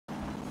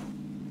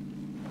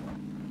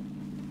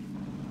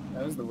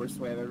That was the worst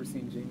way I've ever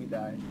seen Jamie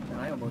die.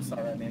 And I almost saw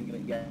that man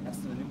get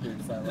gassed in a nuclear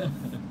silo.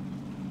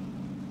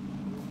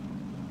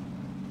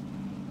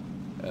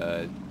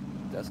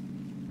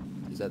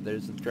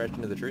 There's the trash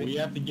into the tree? We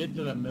have to get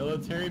to the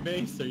military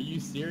base? Are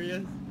you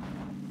serious?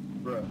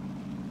 Bro.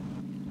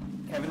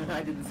 Kevin and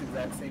I did this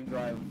exact same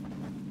drive.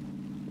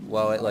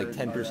 Well, at like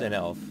 10%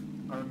 health.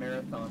 Our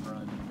marathon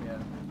run, yeah.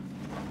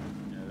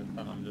 Yeah, this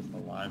time I'm just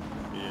alive to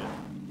see it.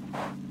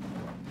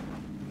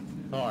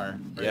 Car.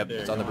 Right Yep, there,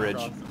 it's on the bridge.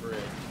 across the bridge.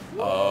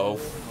 Oh,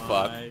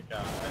 fuck. My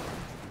God.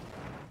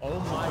 Oh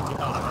my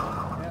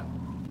God.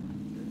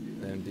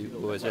 Yeah. And do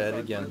was at it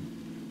again.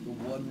 The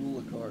one rule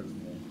of cars,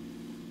 man.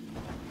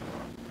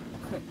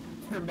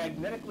 They're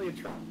magnetically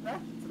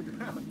attracted to the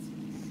ground.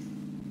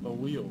 The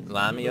wheel.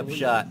 Line me up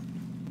shot.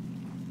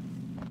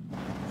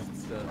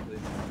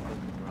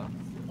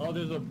 Oh,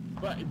 there's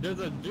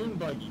a dune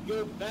buggy.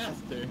 Go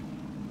faster.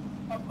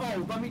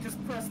 Oh, let me just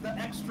press the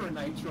extra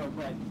nitro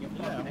button. You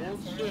Yeah, fucking hold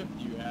asshole. shift,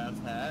 you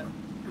asshat.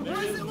 What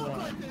does it look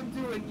like I'm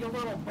doing, you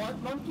little butt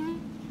monkey?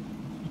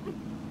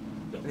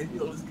 Hey,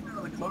 yo, let's get out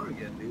of the car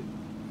again, dude.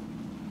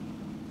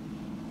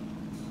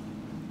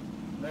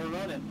 They're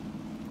running.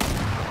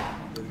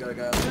 We've got a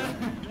guy out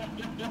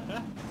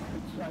there.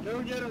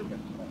 Go get him.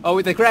 Oh,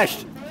 wait, they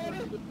crashed! Kill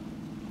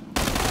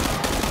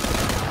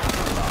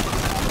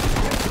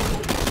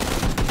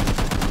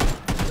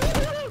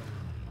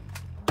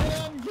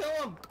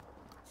him!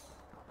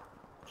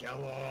 Kill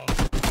him!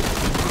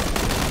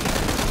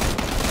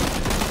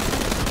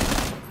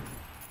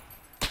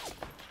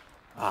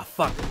 Ah,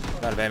 fuck.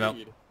 Out of ammo.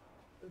 Who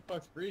the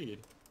fuck's Breed?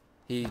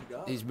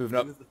 He's moving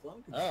up.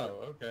 Oh,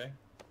 okay.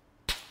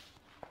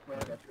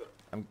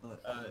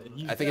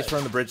 I think it's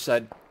from the bridge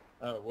side.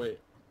 Oh, wait.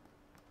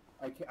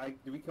 Do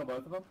we kill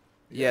both of them?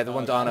 Yeah, the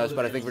one's on us,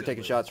 but I think we're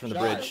taking shots from the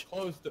bridge.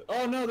 Close to,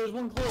 oh no, there's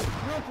one close.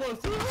 Real close.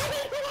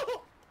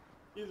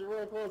 He's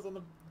real close on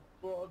the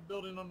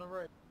building on the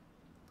right.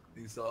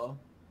 You saw?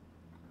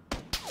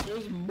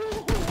 There's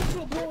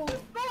multiple.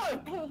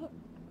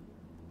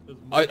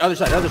 Other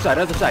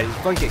side. He's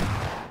flanking.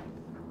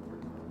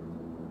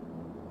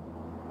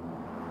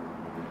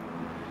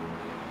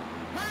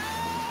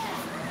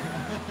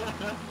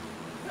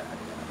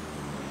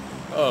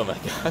 Oh my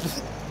god.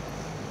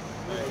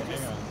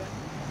 Hang on.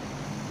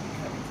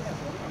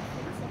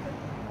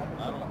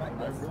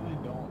 I really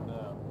don't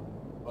know.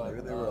 But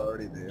Maybe they were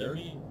already there.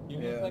 Give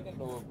me a second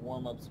to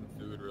warm up some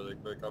food really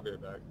quick. I'll be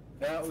right back.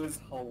 That was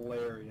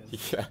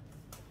hilarious. Yeah.